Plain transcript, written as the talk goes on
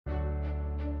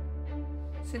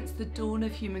Since the dawn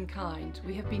of humankind,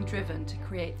 we have been driven to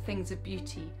create things of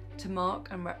beauty to mark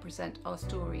and represent our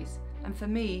stories, and for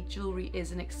me, jewellery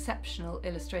is an exceptional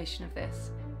illustration of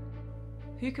this.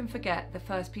 Who can forget the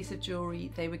first piece of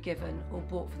jewellery they were given or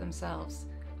bought for themselves?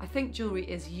 I think jewellery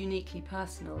is uniquely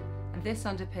personal, and this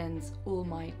underpins all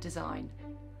my design.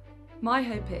 My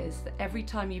hope is that every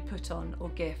time you put on or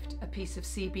gift a piece of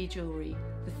CB jewellery,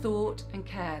 the thought and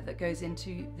care that goes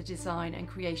into the design and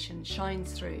creation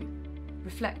shines through,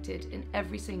 reflected in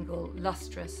every single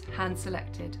lustrous,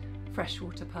 hand-selected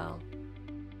freshwater pearl.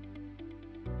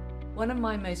 One of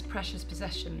my most precious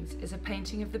possessions is a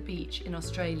painting of the beach in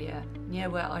Australia,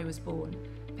 near where I was born,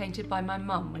 painted by my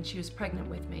mum when she was pregnant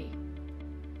with me.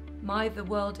 My "The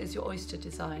World is Your Oyster"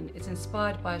 design is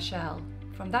inspired by a shell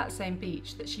from that same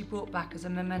beach that she brought back as a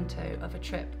memento of a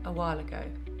trip a while ago.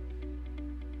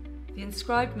 The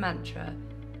inscribed mantra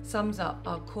sums up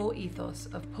our core ethos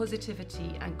of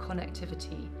positivity and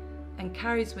connectivity and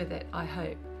carries with it, I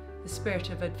hope, the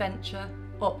spirit of adventure,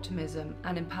 optimism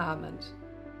and empowerment.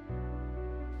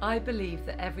 I believe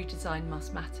that every design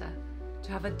must matter,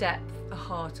 to have a depth, a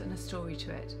heart and a story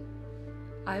to it.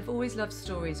 I have always loved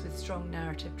stories with strong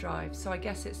narrative drive, so I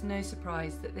guess it's no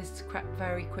surprise that this crept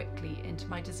very quickly into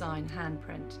my design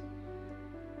handprint.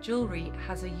 Jewellery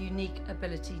has a unique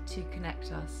ability to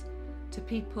connect us, to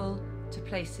people, to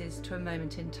places, to a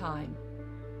moment in time,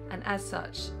 and as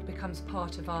such becomes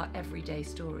part of our everyday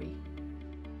story.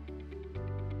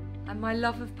 And my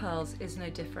love of pearls is no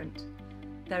different.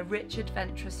 Their rich,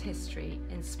 adventurous history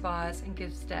inspires and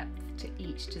gives depth to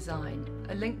each design,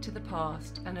 a link to the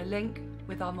past and a link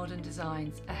with our modern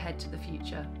designs ahead to the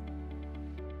future.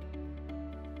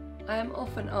 I am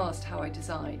often asked how I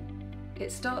design.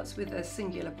 It starts with a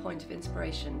singular point of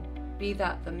inspiration, be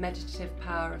that the meditative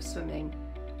power of swimming,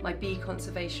 my bee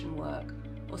conservation work,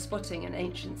 or spotting an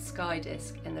ancient sky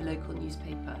disk in the local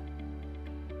newspaper.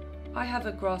 I have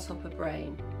a grasshopper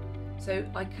brain, so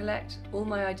I collect all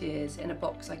my ideas in a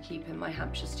box I keep in my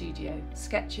Hampshire studio.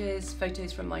 Sketches,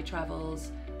 photos from my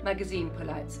travels, magazine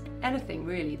pullouts, anything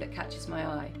really that catches my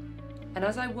eye. And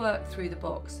as I work through the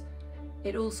box,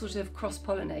 it all sort of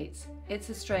cross-pollinates. It's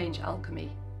a strange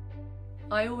alchemy.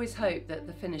 I always hope that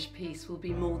the finished piece will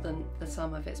be more than the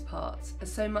sum of its parts,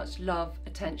 as so much love,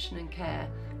 attention and care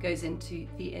goes into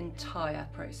the entire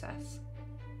process.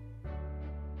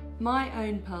 My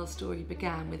own pearl story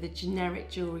began with a generic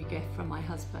jewellery gift from my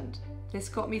husband. This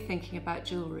got me thinking about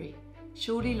jewellery.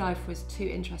 Surely life was too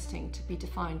interesting to be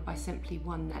defined by simply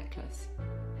one necklace.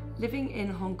 Living in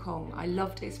Hong Kong, I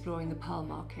loved exploring the pearl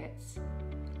markets.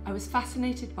 I was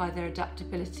fascinated by their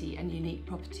adaptability and unique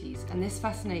properties, and this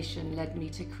fascination led me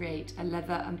to create a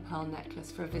leather and pearl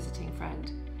necklace for a visiting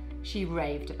friend. She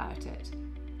raved about it.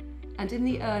 And in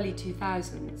the early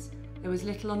 2000s, there was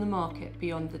little on the market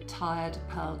beyond the tired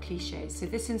pearl clichés, so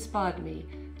this inspired me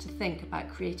to think about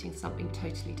creating something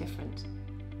totally different.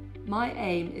 My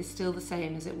aim is still the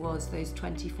same as it was those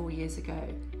 24 years ago,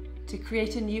 to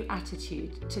create a new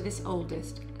attitude to this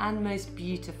oldest and most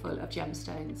beautiful of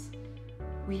gemstones.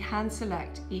 We hand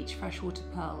select each freshwater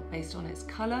pearl based on its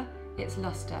colour, its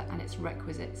lustre and its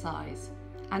requisite size.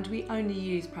 And we only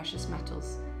use precious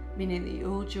metals, meaning that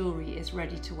your jewellery is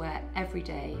ready to wear every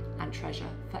day and treasure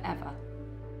forever.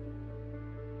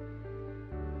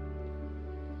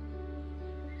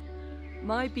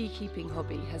 My beekeeping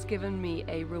hobby has given me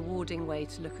a rewarding way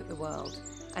to look at the world,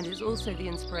 and is also the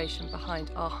inspiration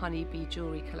behind our honeybee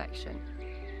jewellery collection.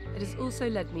 It has also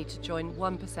led me to join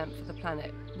 1% for the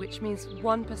Planet, which means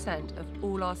 1% of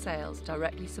all our sales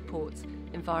directly supports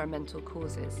environmental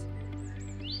causes.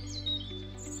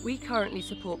 We currently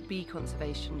support bee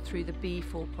conservation through the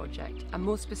Bee4 project, and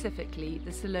more specifically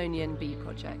the Celonian Bee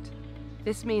Project.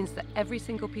 This means that every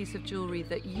single piece of jewellery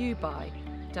that you buy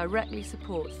directly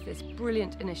supports this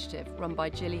brilliant initiative run by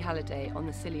Gilly Halliday on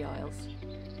the Scilly Isles.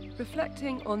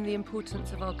 Reflecting on the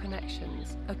importance of our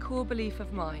connections, a core belief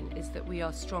of mine is that we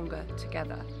are stronger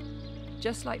together.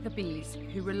 Just like the bees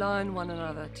who rely on one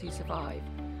another to survive,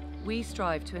 we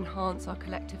strive to enhance our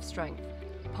collective strength,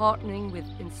 partnering with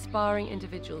inspiring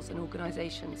individuals and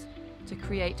organisations to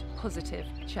create positive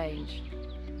change.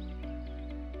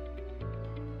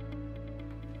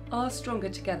 Our Stronger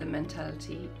Together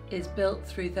mentality is built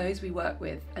through those we work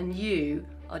with and you,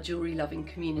 our jewellery-loving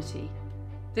community.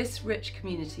 This rich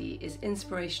community is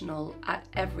inspirational at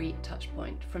every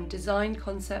touchpoint, from design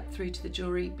concept through to the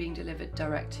jewellery being delivered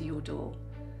direct to your door.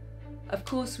 Of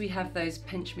course, we have those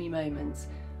pinch me moments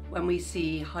when we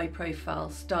see high-profile,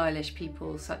 stylish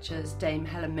people such as Dame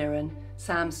Helen Mirren,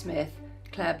 Sam Smith,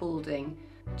 Claire Balding,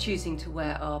 choosing to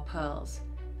wear our pearls.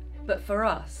 But for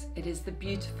us, it is the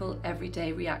beautiful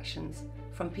everyday reactions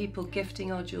from people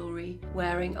gifting our jewellery,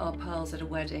 wearing our pearls at a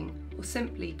wedding, or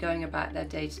simply going about their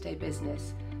day-to-day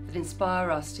business, that inspire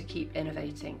us to keep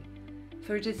innovating.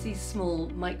 For it is these small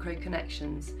micro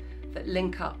connections that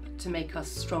link up to make us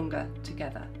stronger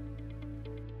together.